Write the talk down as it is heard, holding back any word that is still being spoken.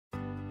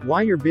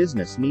Why your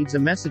business needs a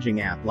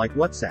messaging app like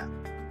WhatsApp.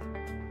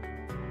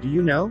 Do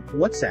you know,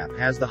 WhatsApp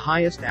has the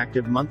highest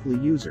active monthly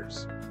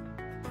users?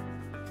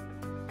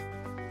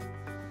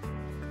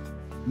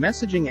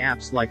 Messaging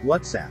apps like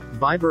WhatsApp,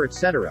 Viber,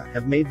 etc.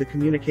 have made the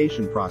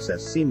communication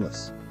process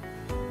seamless.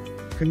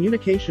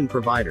 Communication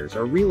providers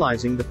are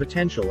realizing the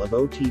potential of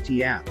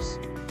OTT apps,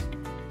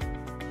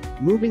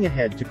 moving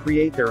ahead to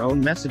create their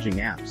own messaging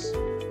apps,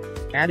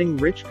 adding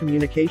rich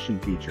communication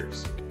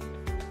features,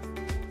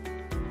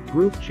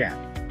 group chat,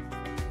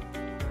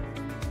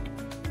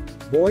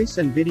 voice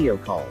and video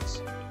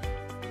calls,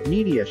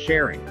 media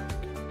sharing,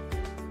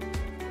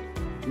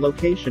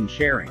 location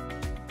sharing,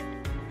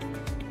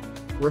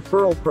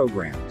 referral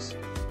programs,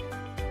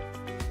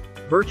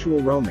 virtual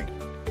roaming,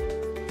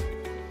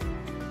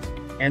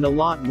 and a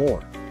lot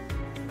more.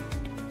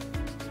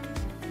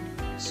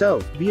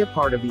 So, be a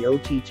part of the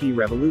OTT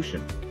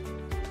revolution.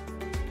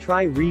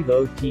 Try REVE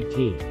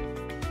OTT.